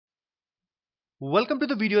Welcome to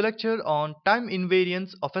the video lecture on time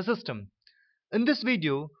invariance of a system. In this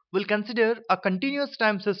video, we'll consider a continuous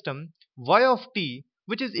time system y of t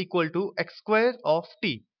which is equal to x square of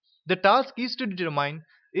t. The task is to determine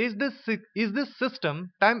is this system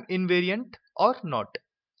time invariant or not.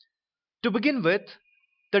 To begin with,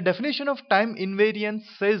 the definition of time invariance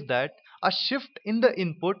says that a shift in the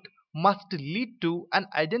input must lead to an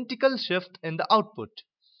identical shift in the output.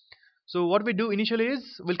 So what we do initially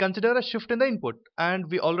is we'll consider a shift in the input,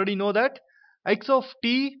 and we already know that x of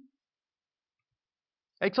t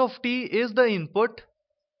is the input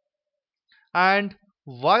and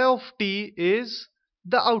y of t is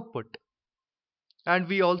the output. And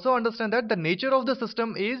we also understand that the nature of the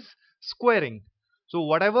system is squaring. So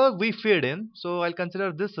whatever we feed in, so I'll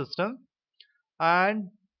consider this system and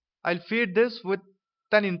I'll feed this with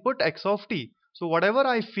an input x of t. So whatever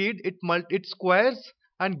I feed, it squares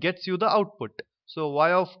and gets you the output. So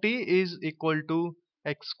y of t is equal to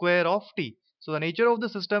x square of t. So the nature of the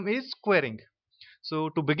system is squaring. So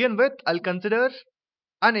to begin with, I'll consider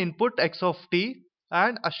an input x of t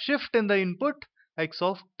and a shift in the input x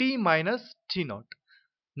of t minus t naught.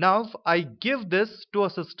 Now I give this to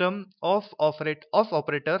a system of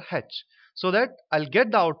operator h, so that I'll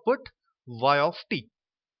get the output y of t.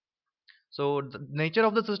 So the nature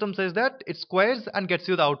of the system says that it squares and gets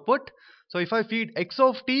you the output. So if I feed x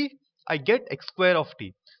of t, I get x square of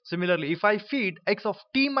t. Similarly, if I feed x of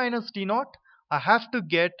t minus t naught, I have to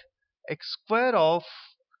get x square of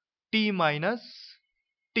t minus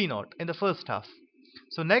t naught in the first half.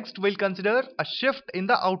 So next we'll consider a shift in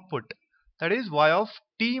the output, that is y of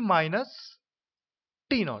t minus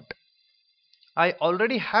t naught. I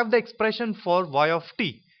already have the expression for y of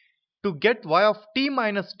t. To get y of t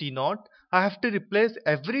minus t naught, I have to replace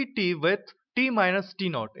every t with t minus t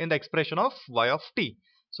naught in the expression of y of t.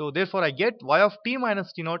 So therefore I get y of t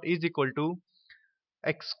minus t naught is equal to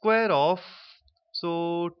x square of,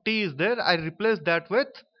 so t is there, I replace that with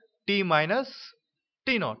t minus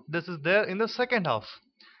t naught. This is there in the second half.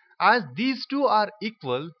 As these two are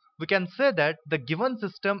equal, we can say that the given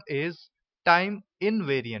system is time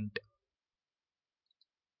invariant.